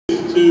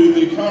to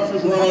the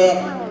conference runner-up,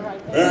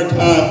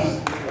 Veritas.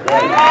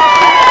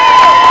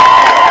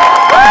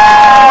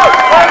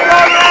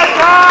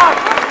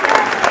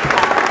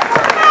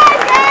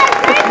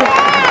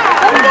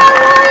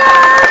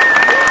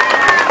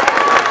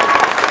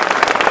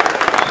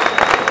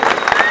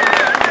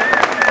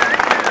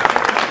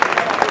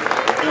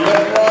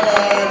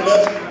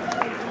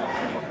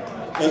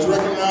 Let's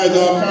recognize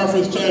our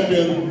conference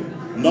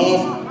champion,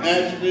 North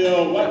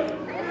Asheville. What?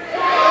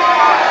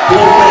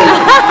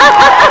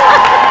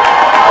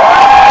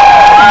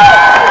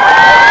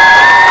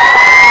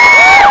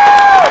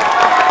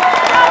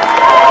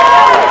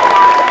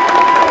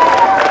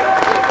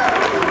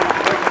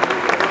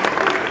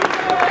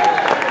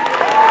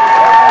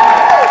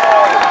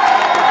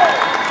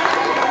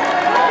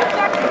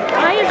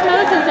 Why is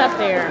Moses up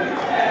there?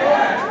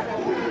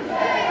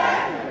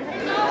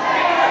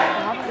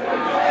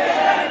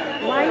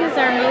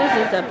 Our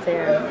Moses up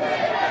there.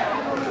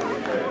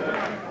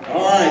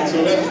 All right,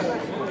 so let's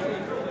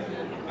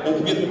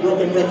get the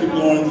broken record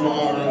going for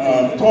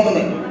our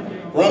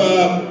tournament.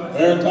 Runner-up,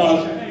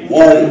 Veritas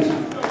Warriors.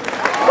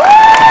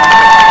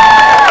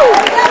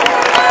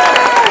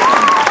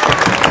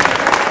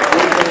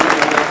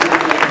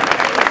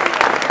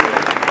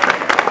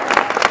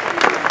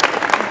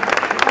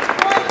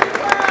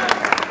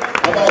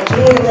 How about 2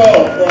 in a row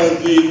for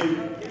the,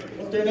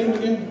 what's their name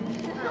again?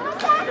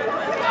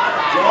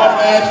 North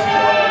Asheville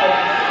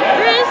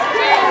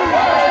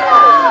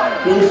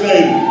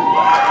Crusaders.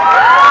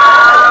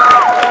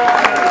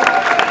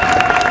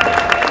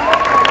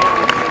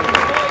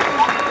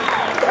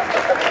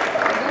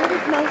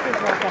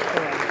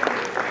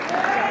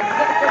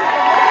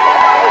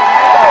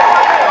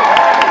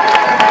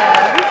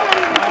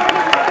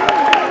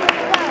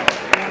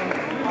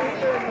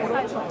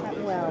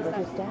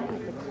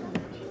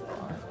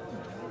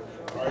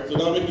 All right, so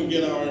now we can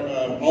get our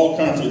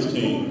all-conference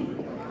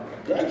team.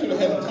 We actually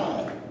had a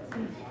tie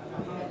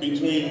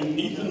between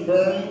Ethan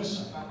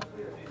Burns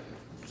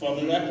from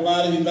the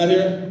Immaculata, he's not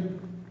here.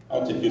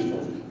 I'll take his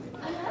trophy.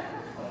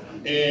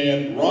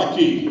 And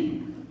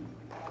Rocky.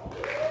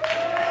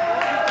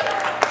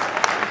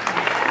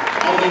 I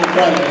don't even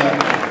try to have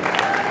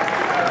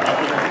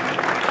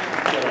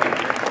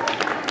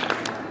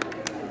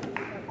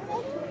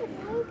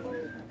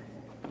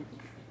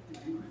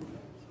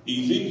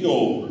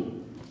Ezekiel.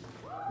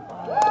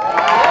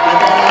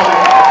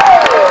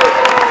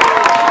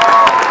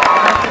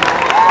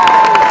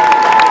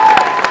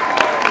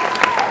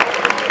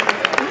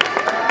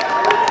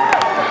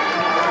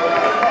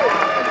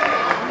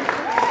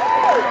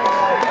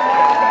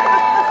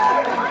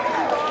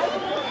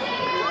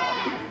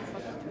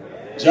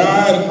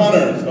 John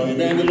Hunter from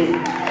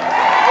Evangeline.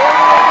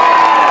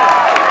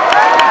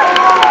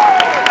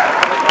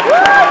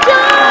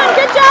 John!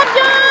 Good job,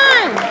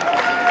 John!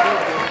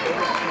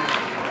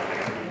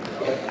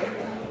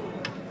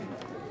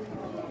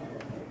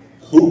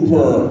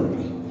 Cooper.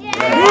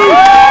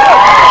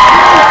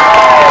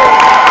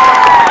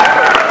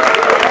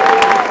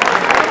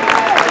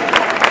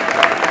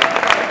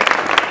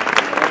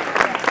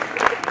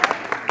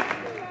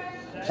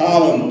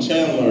 Colin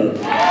Chandler.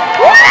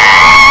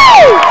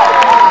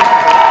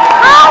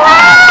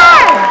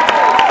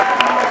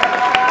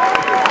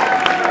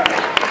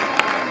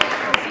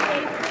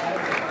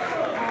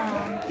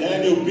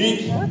 Daniel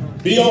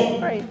Beal.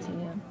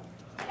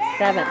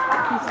 7.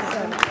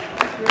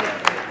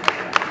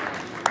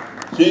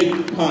 Jake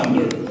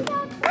Ponder. Did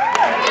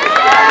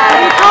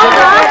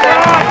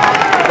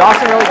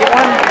Dawson really get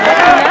one?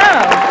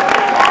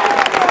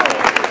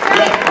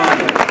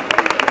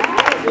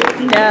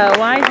 No,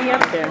 why is he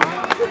up there?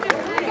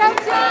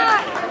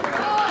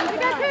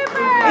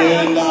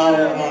 And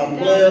our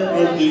player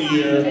of the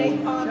year,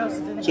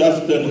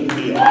 Justin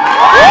Hill.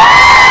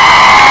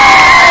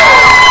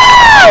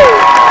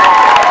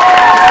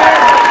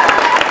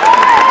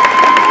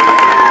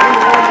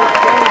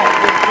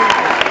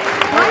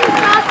 Why is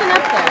Dawson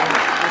up there?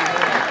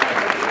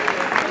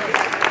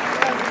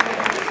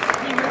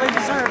 He really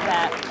deserved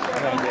that.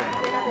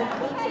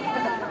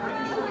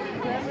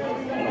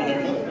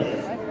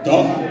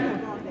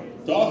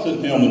 Dawson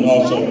Hillman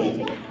also.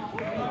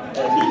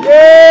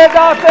 Yeah,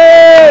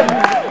 Dawson!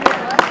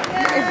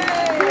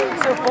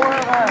 So 4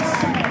 of us.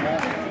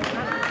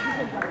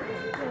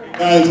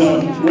 Guys,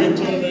 great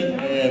tournament,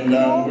 and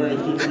very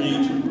good for you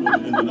to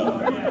ended up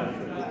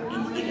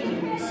in the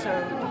game. So,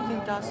 do you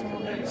think Dawson will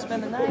be able to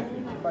spend the night?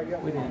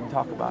 We didn't even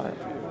talk about it.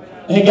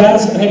 Hey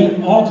guys,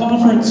 hey, all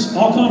conference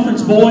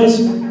boys.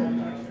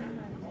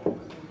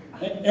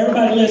 Hey,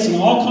 everybody listen,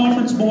 all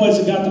conference boys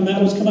that got the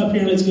medals, come up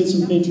here and let's get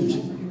some pictures.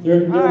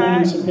 They're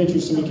wanting some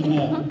pictures so we can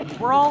have.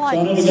 We're all like,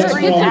 so I know we got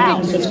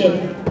some, let's go.